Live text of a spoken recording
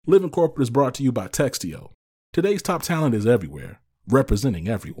Living Corporate is brought to you by Textio. Today's top talent is everywhere, representing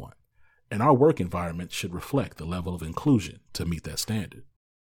everyone, and our work environment should reflect the level of inclusion to meet that standard.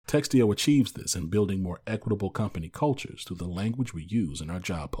 Textio achieves this in building more equitable company cultures through the language we use in our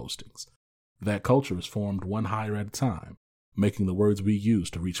job postings. That culture is formed one hire at a time, making the words we use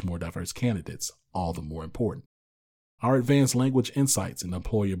to reach more diverse candidates all the more important. Our advanced language insights and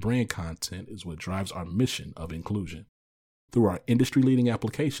employer brand content is what drives our mission of inclusion. Through our industry-leading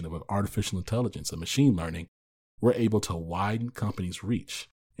application of artificial intelligence and machine learning, we're able to widen companies' reach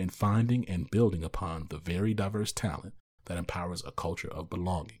in finding and building upon the very diverse talent that empowers a culture of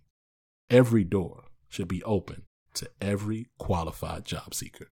belonging. Every door should be open to every qualified job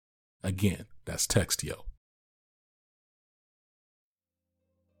seeker. Again, that's Textio.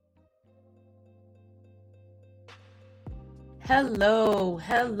 Hello.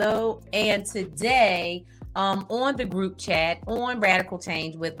 And today, on the group chat on Radical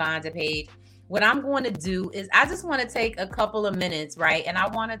Change with Vonda Page, what I'm going to do is I just want to take a couple of minutes, right? And I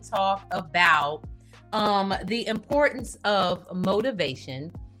want to talk about the importance of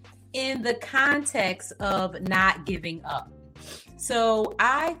motivation in the context of not giving up. So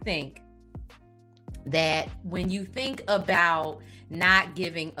I think that when you think about not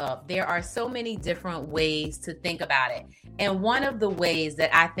giving up, there are so many different ways to think about it. And one of the ways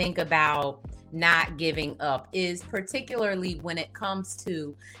that I think about not giving up is particularly when it comes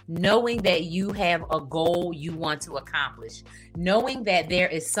to knowing that you have a goal you want to accomplish, knowing that there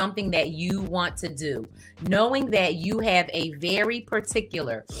is something that you want to do, knowing that you have a very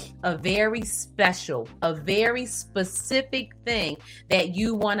particular, a very special, a very specific thing that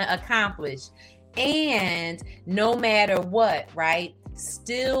you want to accomplish. And no matter what, right,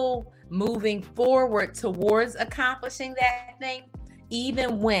 still moving forward towards accomplishing that thing,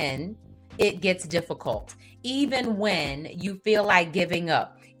 even when it gets difficult, even when you feel like giving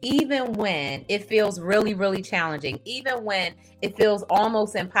up, even when it feels really, really challenging, even when it feels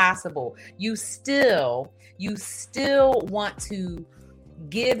almost impossible, you still want to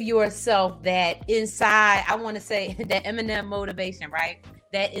give yourself that inside, I want to say that Eminem motivation, right?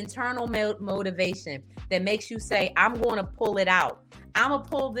 That internal motivation that makes you say, I'm going to pull it out. I'm going to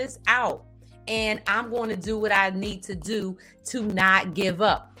pull this out and I'm going to do what I need to do to not give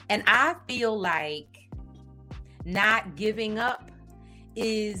up. And I feel like not giving up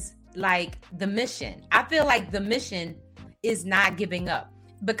is like the mission. I feel like the mission is not giving up,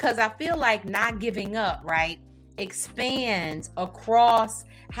 because I feel like not giving up, right, expands across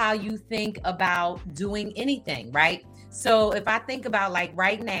how you think about doing anything, right? So if I think about like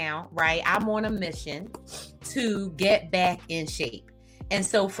right now, right, I'm on a mission to get back in shape. And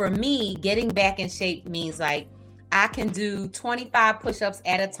so for me, getting back in shape means like I can do 25 push-ups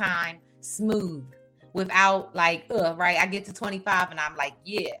at a time, smooth, without like, right? I get to 25 and I'm like,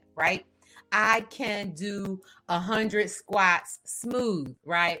 yeah, right? I can do 100 squats, smooth,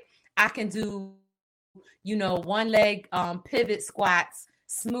 right? I can do, one leg pivot squats,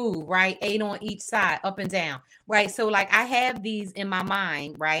 smooth, right? 8 on each side, up and down, right? So like I have these in my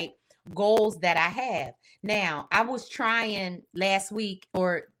mind, right? Goals that I have. Now, I was trying last week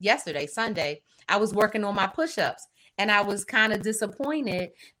or yesterday, Sunday, I was working on my push-ups and I was kind of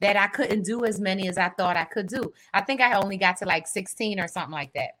disappointed that I couldn't do as many as I thought I could do. I think I only got to like 16 or something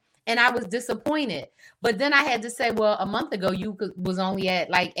like that. And I was disappointed. But then I had to say, well, a month ago, you was only at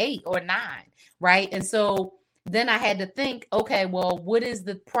like 8 or 9, right? And so then I had to think, okay, well, what is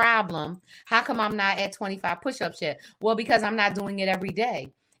the problem? How come I'm not at 25 push-ups yet? Well, because I'm not doing it every day.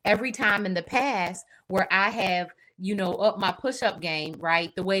 Every time in the past where I have, up my push-up game,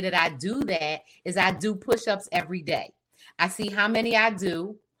 right? The way that I do that is I do push-ups every day. I see how many I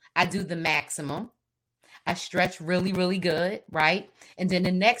do. I do the maximum. I stretch really, really good, right? And then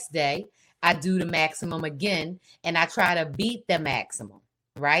the next day, I do the maximum again, and I try to beat the maximum,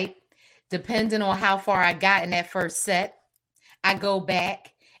 right? Depending on how far I got in that first set, I go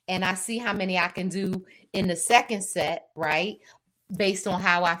back and I see how many I can do in the second set, right? Based on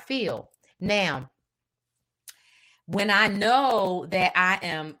how I feel. Now, when I know that I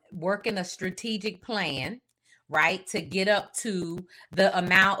am working a strategic plan, right, to get up to the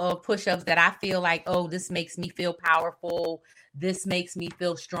amount of push-ups that I feel like, oh, this makes me feel powerful. This makes me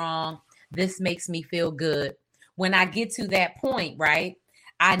feel strong. This makes me feel good. When I get to that point, right,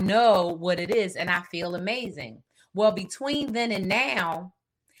 I know what it is and I feel amazing. Well, between then and now,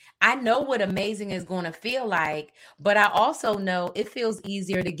 I know what amazing is going to feel like, but I also know it feels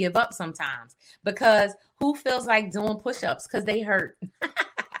easier to give up sometimes, because who feels like doing push-ups because they hurt?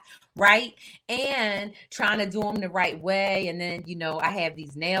 right? And trying to do them the right way. And then, I have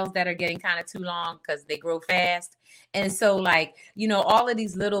these nails that are getting kind of too long because they grow fast. And so, like, all of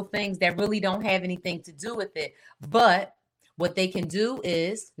these little things that really don't have anything to do with it. But what they can do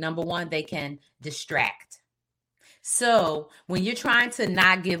is, number one, they can distract. So when you're trying to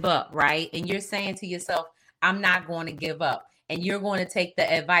not give up, right? And you're saying to yourself, I'm not going to give up. And you're going to take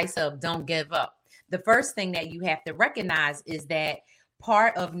the advice of don't give up. The first thing that you have to recognize is that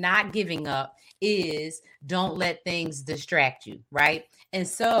part of not giving up is don't let things distract you, right? And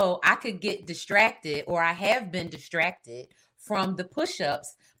so I could get distracted, or I have been distracted from the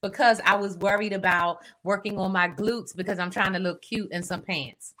push-ups because I was worried about working on my glutes because I'm trying to look cute in some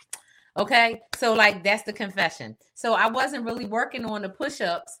pants. Okay. So like, that's the confession. So I wasn't really working on the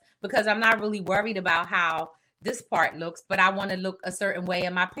push-ups because I'm not really worried about how this part looks, but I want to look a certain way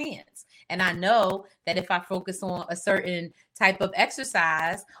in my pants. And I know that if I focus on a certain type of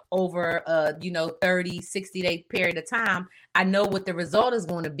exercise over a, 30, 60-day period of time, I know what the result is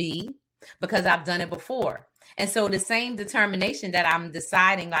going to be because I've done it before. And so the same determination that I'm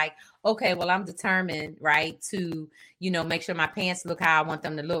deciding, like, okay, well, I'm determined, right, to, make sure my pants look how I want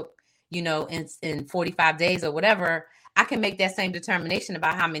them to look, in 45 days or whatever. I can make that same determination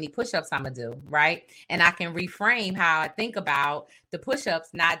about how many push-ups I'm going to do, right? And I can reframe how I think about the push-ups,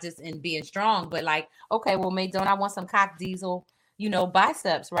 not just in being strong, but like, okay, well, maybe don't I want some cock diesel,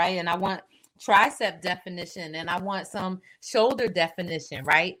 biceps, right? And I want tricep definition, and I want some shoulder definition,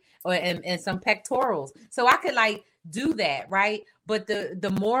 right? And some pectorals. So I could like do that, right? But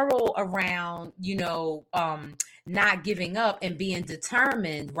the moral around, not giving up and being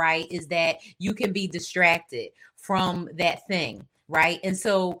determined, right, is that you can be distracted from that thing, right? And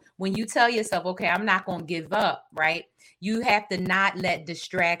so when you tell yourself, okay, I'm not going to give up, right, you have to not let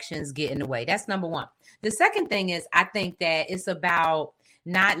distractions get in the way. That's number one. The second thing is, I think that it's about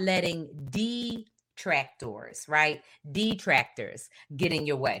not letting detractors, right? Detractors get in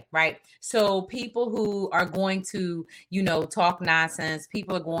your way, right? So people who are going to, talk nonsense,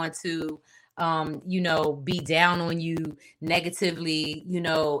 people are going to, be down on you negatively,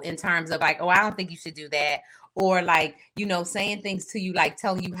 in terms of like, oh, I don't think you should do that. Or like, saying things to you, like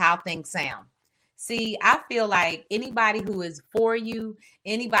telling you how things sound. See, I feel like anybody who is for you,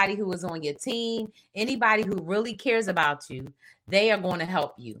 anybody who is on your team, anybody who really cares about you, they are going to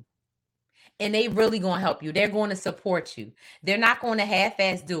help you. And they really going to help you. They're going to support you. They're not going to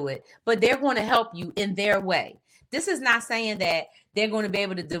half-ass do it, but they're going to help you in their way. This is not saying that they're going to be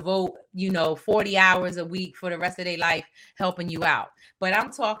able to devote, 40 hours a week for the rest of their life helping you out. But I'm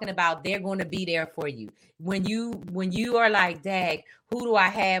talking about they're going to be there for you. When you are like, dag, who do I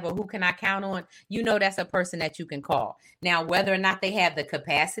have or who can I count on? That's a person that you can call. Now, whether or not they have the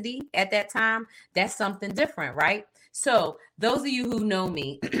capacity at that time, that's something different, right? So those of you who know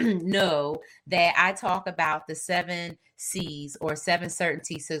me know that I talk about the 7 C's or 7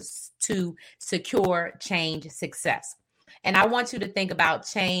 certainties to secure change success. And I want you to think about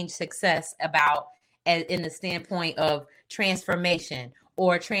change success about in the standpoint of transformation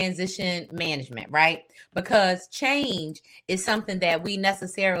or transition management, right? Because change is something that we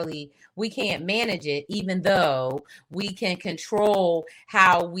can't manage it, even though we can control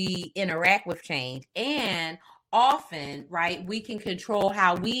how we interact with change. And often, right, we can control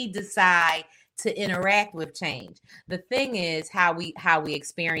how we decide to interact with change. The thing is how we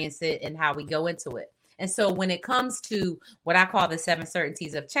experience it and how we go into it. And so when it comes to what I call the 7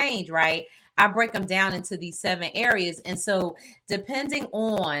 certainties of change, right, I break them down into these 7 areas. And so depending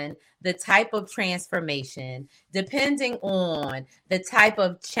on the type of transformation, depending on the type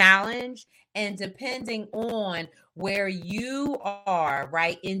of challenge, and depending on where you are,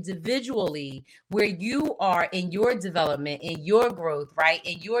 right, individually, where you are in your development, in your growth, right,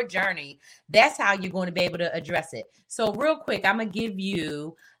 in your journey, that's how you're going to be able to address it. So real quick, I'm going to give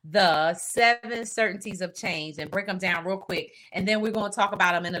you the 7 certainties of change and break them down real quick. And then we're going to talk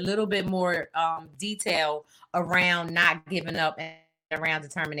about them in a little bit more detail around not giving up and around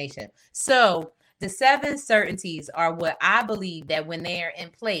determination. So the 7 certainties are what I believe that when they're in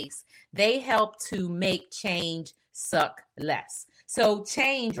place, they help to make change suck less. So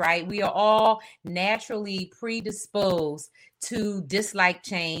change, right? We are all naturally predisposed to dislike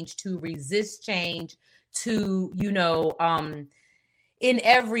change, to resist change, to, in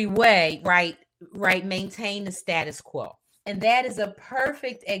every way, right, maintain the status quo. And that is a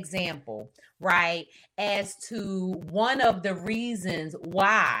perfect example, right, as to one of the reasons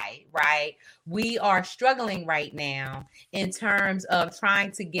why, right, we are struggling right now in terms of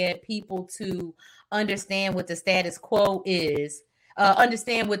trying to get people to understand what the status quo is.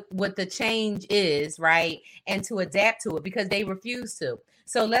 understand what the change is, right? And to adapt to it because they refuse to.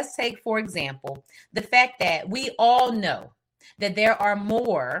 So let's take, for example, the fact that we all know that there are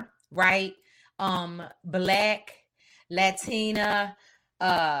more, right? Black, Latina,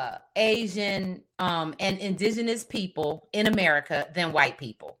 Asian, and indigenous people in America than white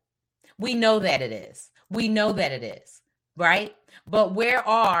people. We know that it is. We know that it is, right? But where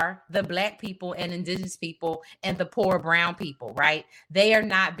are the Black people and indigenous people and the poor brown people, right? They are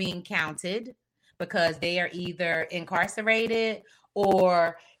not being counted because they are either incarcerated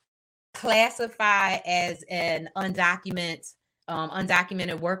or classified as an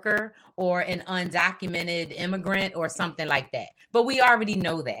undocumented worker or an undocumented immigrant or something like that. But we already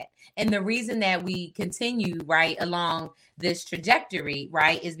know that. And the reason that we continue right along this trajectory,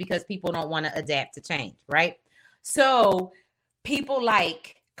 right, is because people don't want to adapt to change, right? So people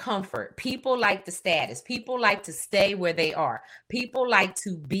like comfort, people like the status, people like to stay where they are, people like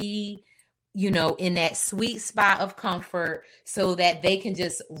to be, in that sweet spot of comfort so that they can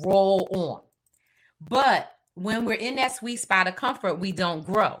just roll on. But when we're in that sweet spot of comfort, we don't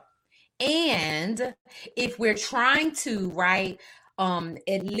grow. And if we're trying to, right,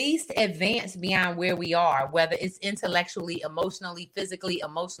 at least advance beyond where we are, whether it's intellectually, emotionally, physically,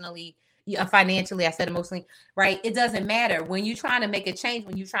 emotionally, financially, I said emotionally, right? It doesn't matter. When you're trying to make a change,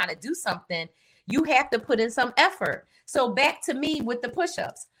 when you're trying to do something, you have to put in some effort. So back to me with the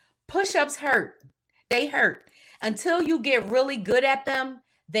push-ups. Push-ups hurt. They hurt. Until you get really good at them,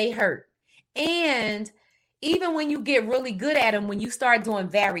 they hurt. And even when you get really good at them, when you start doing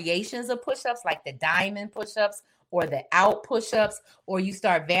variations of push-ups, like the diamond push-ups or the out push-ups, or you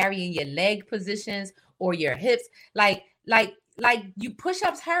start varying your leg positions or your hips, like you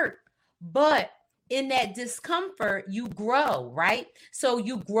push-ups hurt. But in that discomfort, you grow, right? So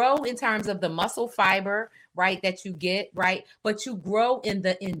you grow in terms of the muscle fiber, right, that you get, right? But you grow in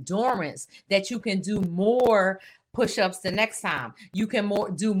the endurance that you can do more push-ups the next time. You can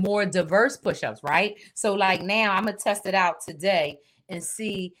do more diverse push-ups, right? So like now I'm going to test it out today and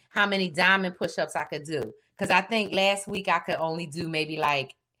see how many diamond push-ups I could do. Because I think last week I could only do maybe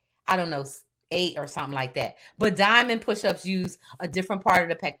like, I don't know, 8 or something like that. But diamond push-ups use a different part of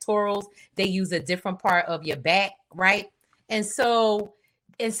the pectorals. They use a different part of your back, right? And so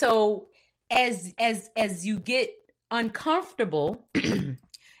as you get uncomfortable,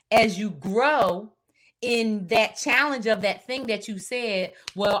 as you grow in that challenge of that thing that you said,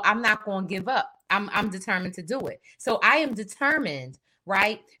 well, I'm not going to give up. I'm determined to do it. So I am determined,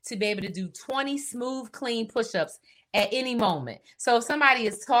 right, to be able to do 20 smooth, clean push-ups at any moment. So if somebody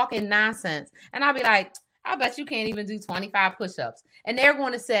is talking nonsense and I'll be like, I bet you can't even do 25 push-ups. And they're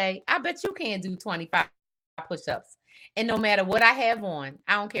going to say, I bet you can't do 25 push-ups. And no matter what I have on,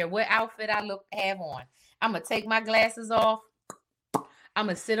 I don't care what outfit I have on, I'm going to take my glasses off. I'm going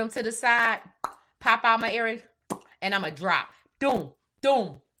to sit them to the side, pop out my earrings, and I'm going to drop. Doom,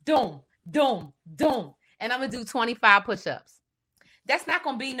 doom, doom, doom, doom. And I'm going to do 25 push-ups. That's not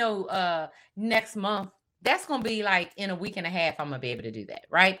going to be no next month. That's going to be like in a week and a half, I'm going to be able to do that,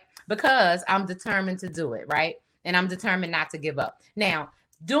 right? Because I'm determined to do it, right? And I'm determined not to give up. Now,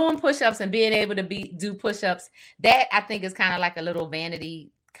 doing push-ups and being able to do push-ups, that I think is kind of like a little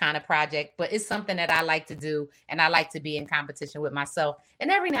vanity kind of project, but it's something that I like to do, and I like to be in competition with myself. And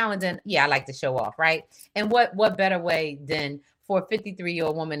every now and then, I like to show off, right? And what better way than for a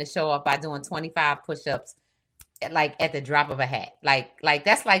 53-year-old woman to show off by doing 25 push-ups like at the drop of a hat. Like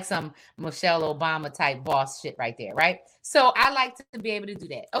that's like some Michelle Obama type boss shit right there, right? So I like to be able to do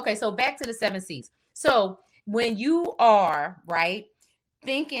that. Okay, so back to the 7 C's. So when you are, right,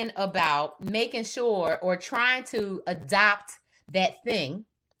 thinking about making sure or trying to adopt that thing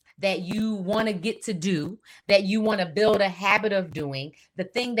that you want to get to do, that you want to build a habit of doing, the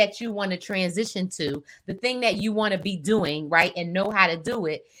thing that you want to transition to, the thing that you want to be doing, right, and know how to do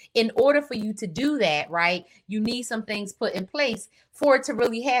it. In order for you to do that, right, you need some things put in place for it to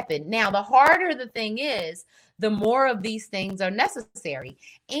really happen. Now, the harder the thing is, the more of these things are necessary.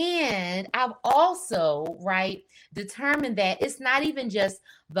 And I've also, right, determined that it's not even just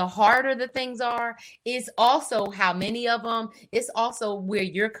the harder the things are, it's also how many of them, it's also where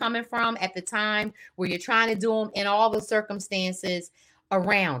you're coming from at the time where you're trying to do them and all the circumstances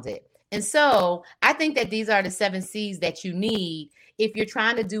around it. And so I think that these are the 7 C's that you need if you're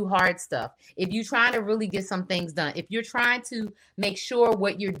trying to do hard stuff, if you're trying to really get some things done, if you're trying to make sure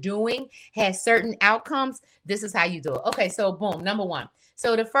what you're doing has certain outcomes, this is how you do it. Okay, so boom, number 1.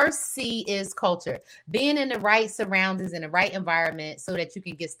 So the first C is culture, being in the right surroundings, in the right environment so that you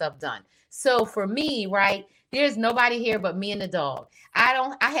can get stuff done. So for me, right, there's nobody here but me and the dog.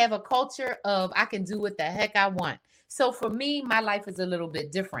 I have a culture of I can do what the heck I want. So for me, my life is a little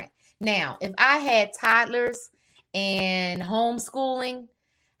bit different. Now, if I had toddlers and homeschooling,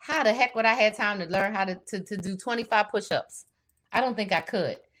 how the heck would I have time to learn how to do 25 push-ups? I don't think I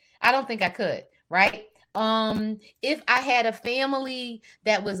could. I don't think I could, right? If I had a family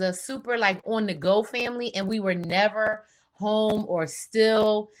that was a super like on the go family and we were never home or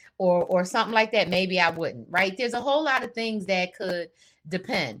still or something like that, maybe I wouldn't, right? There's a whole lot of things that could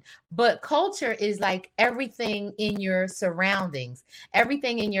depend. But culture is like everything in your surroundings,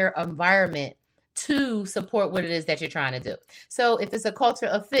 everything in your environment to support what it is that you're trying to do. So if it's a culture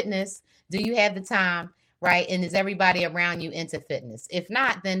of fitness, do you have the time? Right. And is everybody around you into fitness? If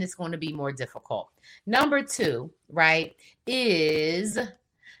not, then it's going to be more difficult. Number two, right, is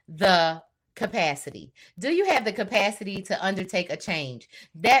the capacity. Do you have the capacity to undertake a change?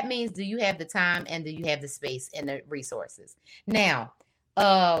 That means, do you have the time and do you have the space and the resources? Now,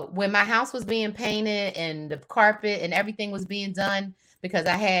 when my house was being painted and the carpet and everything was being done, because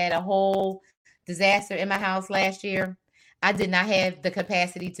I had a whole disaster in my house last year, I did not have the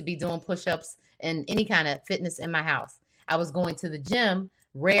capacity to be doing push-ups and any kind of fitness in my house. I was going to the gym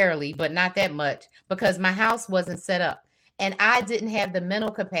rarely, but not that much, because my house wasn't set up. And I didn't have the mental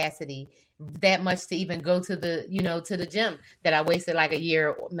capacity that much to even go to the, to the gym that I wasted like a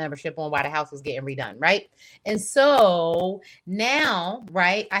year membership on while the house was getting redone. Right. And so now,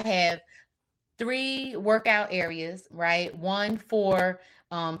 right, I have 3 workout areas, right? One for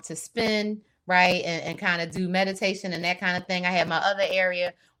to spin, right, and kind of do meditation and that kind of thing. I have my other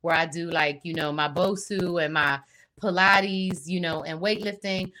area where I do like, my BOSU and my Pilates, and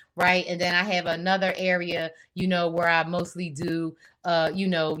weightlifting, right? And then I have another area, where I mostly do,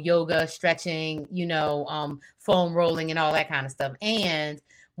 yoga, stretching, foam rolling and all that kind of stuff. And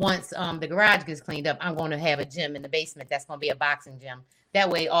once the garage gets cleaned up, I'm going to have a gym in the basement. That's going to be a boxing gym. That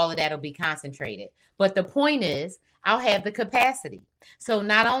way, all of that will be concentrated. But the point is, I'll have the capacity. So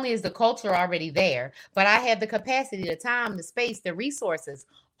not only is the culture already there, but I have the capacity, the time, the space, the resources,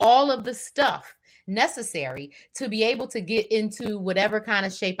 all of the stuff necessary to be able to get into whatever kind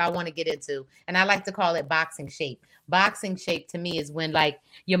of shape I want to get into. And I like to call it boxing shape. Boxing shape to me is when like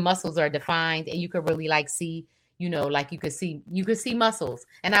your muscles are defined and you could really like see, like you could see muscles.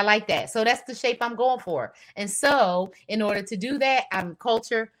 And I like that. So that's the shape I'm going for. And so in order to do that, I'm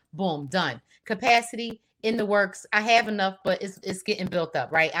culture, boom, done. Capacity in the works. I have enough, but it's getting built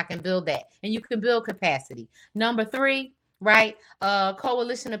up, right? I can build that. And you can build capacity. Number 3, right?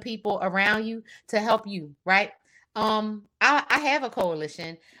 Coalition of people around you to help you, right? I have a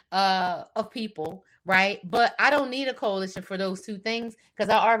coalition of people, right? But I don't need a coalition for those 2 things because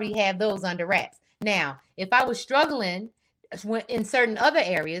I already have those under wraps. Now, if I was struggling in certain other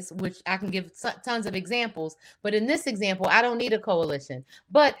areas, which I can give tons of examples, but in this example, I don't need a coalition.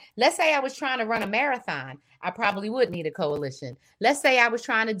 But let's say I was trying to run a marathon, I probably would need a coalition. Let's say I was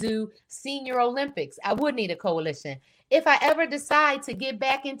trying to do senior Olympics, I would need a coalition. If I ever decide to get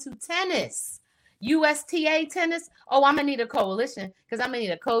back into tennis, USTA tennis, I'm gonna need a coalition because I'm gonna need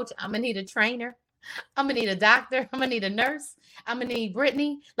a coach, I'm gonna need a trainer, I'm gonna need a doctor, I'm gonna need a nurse, I'm gonna need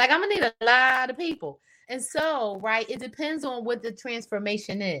Brittany, like I'm gonna need a lot of people. And so, right, it depends on what the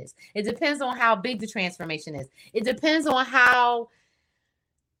transformation is. It depends on how big the transformation is. It depends on how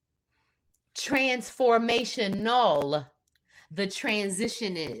transformational the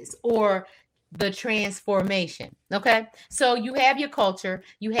transition is or the transformation. Okay. So you have your culture,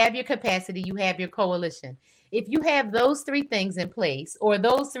 you have your capacity, you have your coalition. If you have those 3 things in place or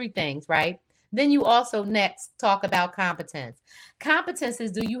those 3 things, right, then you also next talk about competence. Competence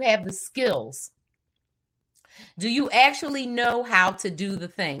is, do you have the skills? Do you actually know how to do the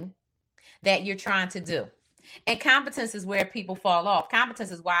thing that you're trying to do? And competence is where people fall off. Competence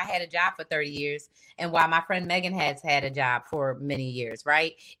is why I had a job for 30 years and why my friend Megan has had a job for many years,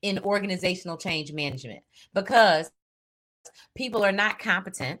 right? In organizational change management, because people are not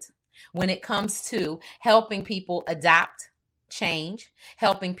competent when it comes to helping people adopt change,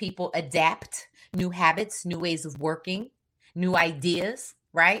 helping people adapt new habits, new ways of working, new ideas,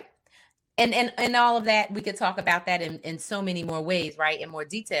 right? And all of that, we could talk about that in so many more ways, right? In more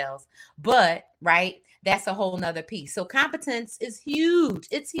details. But, right, that's a whole nother piece. So competence is huge.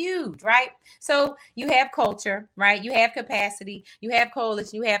 It's huge, right? So you have culture, right? You have capacity, you have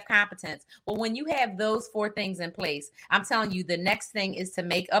coalition, you have competence. Well, when you have those 4 things in place, I'm telling you, the next thing is to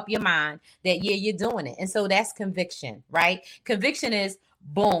make up your mind that, yeah, you're doing it. And so that's conviction, right? Conviction is,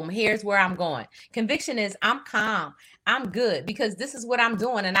 boom, here's where I'm going. Conviction is, I'm calm, I'm good because this is what I'm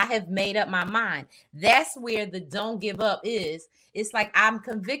doing and I have made up my mind. That's where the don't give up is. It's like I'm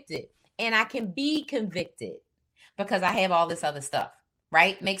convicted and I can be convicted because I have all this other stuff.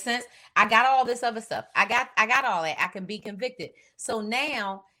 right? Makes sense? I got all this other stuff. I got all that. I can be convicted. So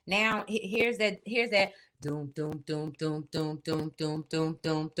now here's that doom doom doom doom doom doom doom doom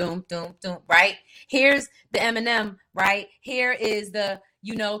doom doom doom doom, right? Here's the Eminem, right? Here is the,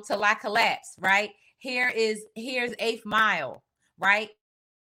 Till I Collapse, right? Here's 8th Mile, right?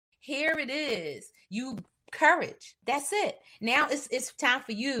 Here it is. You courage. That's it. Now it's time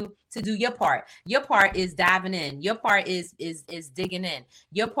for you to do your part. Your part is diving in. Your part is digging in.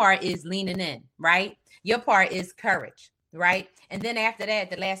 Your part is leaning in, right? Your part is courage, right? And then after that,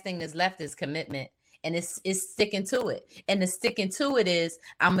 the last thing that's left is commitment. And it's sticking to it. And the sticking to it is,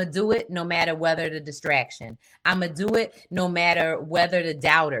 I'm going to do it no matter whether the distraction. I'm going to do it no matter whether the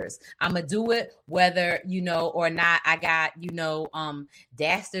doubters. I'm going to do it whether, or not I got,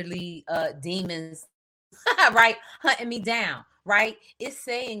 dastardly demons, right, hunting me down, right? It's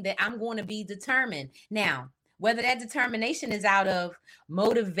saying that I'm going to be determined. Now, whether that determination is out of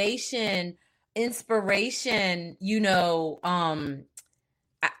motivation, inspiration,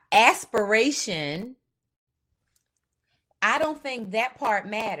 aspiration, I don't think that part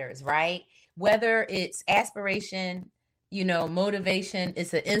matters, right? Whether it's aspiration, motivation,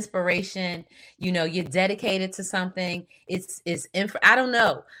 it's an inspiration, you're dedicated to something, I don't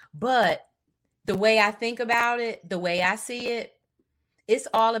know. But the way I think about it, the way I see it, it's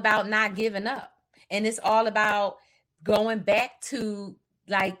all about not giving up. And it's all about going back to,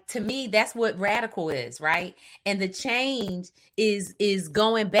 like, to me, that's what radical is, right? And the change is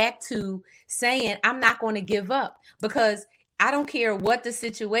going back to saying, I'm not going to give up, because I don't care what the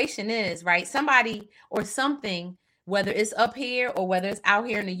situation is, right? Somebody or something, whether it's up here or whether it's out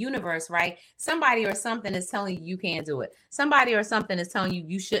here in the universe, right? Somebody or something is telling you can't do it. Somebody or something is telling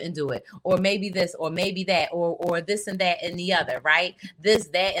you shouldn't do it. Or maybe this, or maybe that, or this and that and the other, right? This,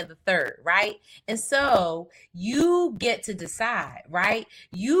 that, and the third, right? And so you get to decide, right?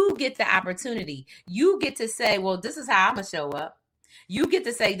 You get the opportunity. You get to say, well, this is how I'm going to show up. You get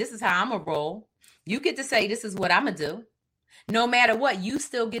to say, this is how I'm going to roll. You get to say, this is what I'm going to do. No matter what, you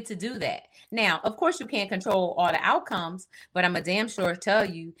still get to do that. Now, of course, you can't control all the outcomes, but I'm a damn sure tell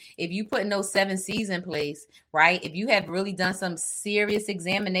you, if you put in those 7 C's in place, right? If you have really done some serious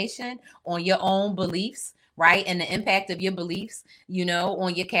examination on your own beliefs, right? And the impact of your beliefs,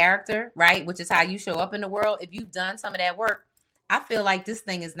 on your character, right? Which is how you show up in the world. If you've done some of that work, I feel like this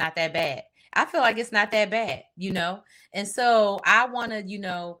thing is not that bad. I feel like it's not that bad, And so I want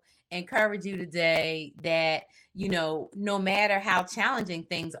to, encourage you today that, no matter how challenging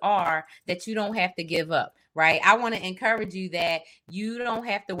things are, that you don't have to give up, right? I want to encourage you that you don't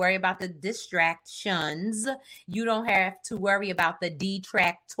have to worry about the distractions. You don't have to worry about the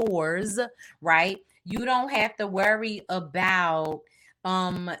detractors, right? You don't have to worry about,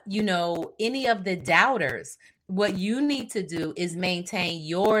 any of the doubters. What you need to do is maintain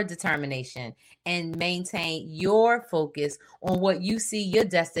your determination and maintain your focus on what you see your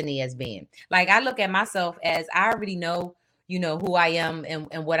destiny as being. Like, I look at myself as, I already know, who I am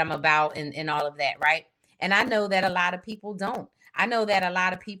and what I'm about and all of that, right? And I know that a lot of people don't. I know that a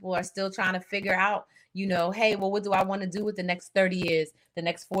lot of people are still trying to figure out, hey, well, what do I want to do with the next 30 years, the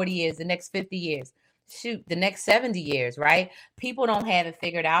next 40 years, the next 50 years? Shoot, the next 70 years, right? People don't have it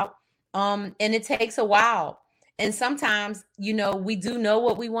figured out. And it takes a while. And sometimes, we do know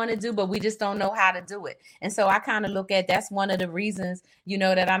what we want to do, but we just don't know how to do it. And so I kind of look at, that's one of the reasons,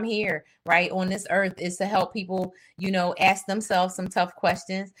 that I'm here, right, on this earth, is to help people, ask themselves some tough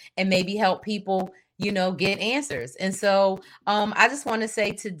questions and maybe help people, get answers. And so I just want to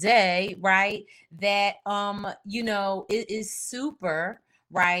say today, right, that, it is super,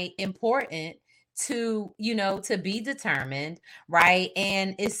 right, important to, to be determined, right?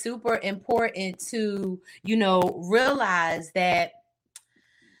 And it's super important to, realize that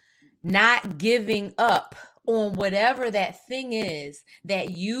not giving up on whatever that thing is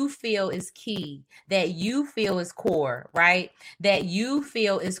that you feel is key, that you feel is core, right? That you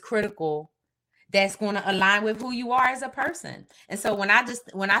feel is critical, that's going to align with who you are as a person. And so when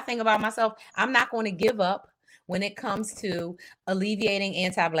I think about myself, I'm not going to give up when it comes to alleviating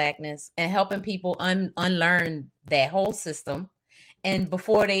anti-Blackness and helping people unlearn that whole system. And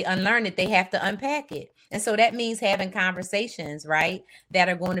before they unlearn it, they have to unpack it. And so that means having conversations, right, that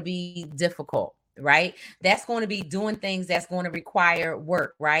are going to be difficult, right? That's going to be doing things that's going to require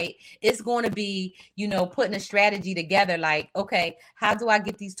work, right? It's going to be, putting a strategy together, like, okay, how do I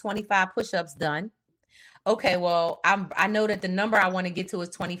get these 25 push-ups done? Okay, well, I know that the number I want to get to is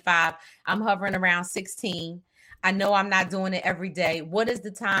 25. I'm hovering around 16. I know I'm not doing it every day. What is the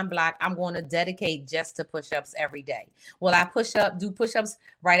time block I'm going to dedicate just to push-ups every day? Will I do push-ups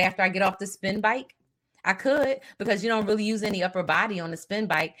right after I get off the spin bike? I could, because you don't really use any upper body on the spin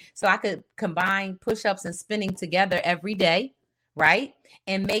bike. So I could combine push-ups and spinning together every day, right?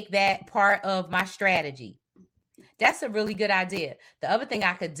 And make that part of my strategy. That's a really good idea. The other thing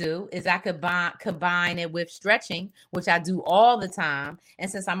I could do is I could combine it with stretching, which I do all the time. And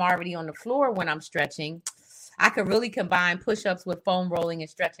since I'm already on the floor when I'm stretching, I could really combine push-ups with foam rolling and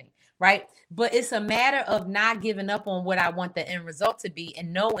stretching, right? But it's a matter of not giving up on what I want the end result to be,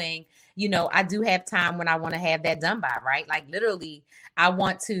 and knowing, I do have time when I want to have that done by, right? Like literally, I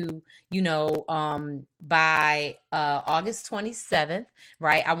want to, by August 27th,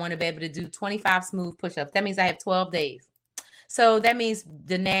 right? I want to be able to do 25 smooth push-ups. That means I have 12 days. So that means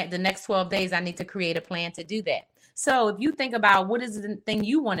the next 12 days, I need to create a plan to do that. So if you think about what is the thing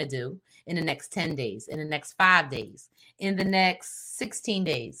you want to do in the next 10 days, in the next 5 days, in the next 16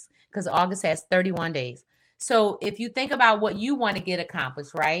 days, because August has 31 days. So if you think about what you want to get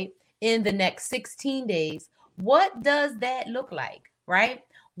accomplished, right, in the next 16 days, what does that look like, right?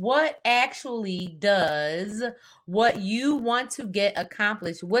 What actually does what you want to get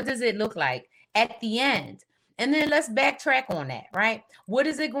accomplished, what does it look like at the end? And then let's backtrack on that, right? What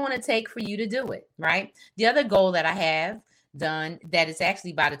is it going to take for you to do it, right? The other goal that I have done, that is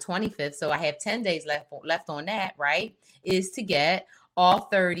actually by the 25th, so I have 10 days left on that, right, is to get all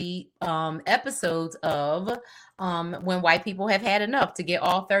 30 episodes of When White People Have Had Enough, to get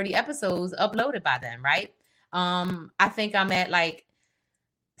all 30 episodes uploaded by then, right? I think I'm at like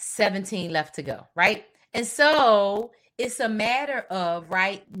 17 left to go, right? And so it's a matter of,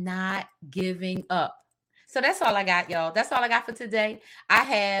 right, not giving up. So that's all I got, y'all. That's all I got for today. I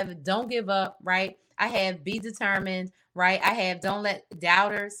have don't give up, right? I have be determined, right? I have don't let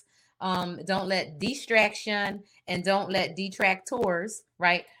doubters, don't let distraction, and don't let detractors,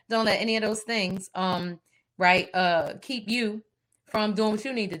 right? Don't let any of those things, keep you from doing what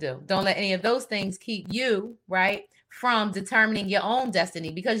you need to do. Don't let any of those things keep you, right, from determining your own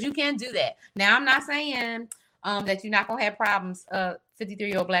destiny, because you can do that. Now, I'm not saying that you're not going to have problems.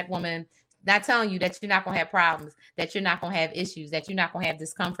 53-year-old Black woman, not telling you that you're not going to have problems, that you're not going to have issues, that you're not going to have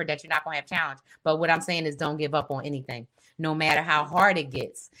discomfort, that you're not going to have challenge. But what I'm saying is don't give up on anything, no matter how hard it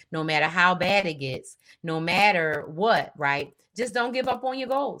gets, no matter how bad it gets, no matter what, right? Just don't give up on your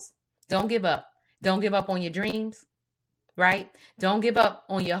goals. Don't give up. Don't give up on your dreams, right? Don't give up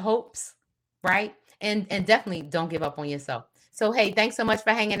on your hopes, right? And definitely don't give up on yourself. So, hey, thanks so much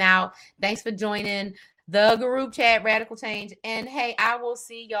for hanging out. Thanks for joining the group chat, Radical Change. And hey, I will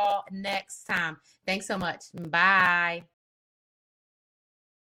see y'all next time. Thanks so much. Bye.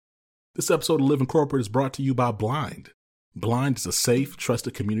 This episode of Living Corporate is brought to you by Blind. Blind is a safe,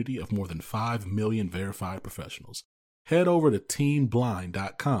 trusted community of more than 5 million verified professionals. Head over to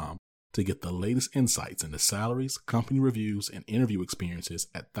teamblind.com to get the latest insights into salaries, company reviews, and interview experiences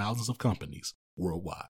at thousands of companies worldwide.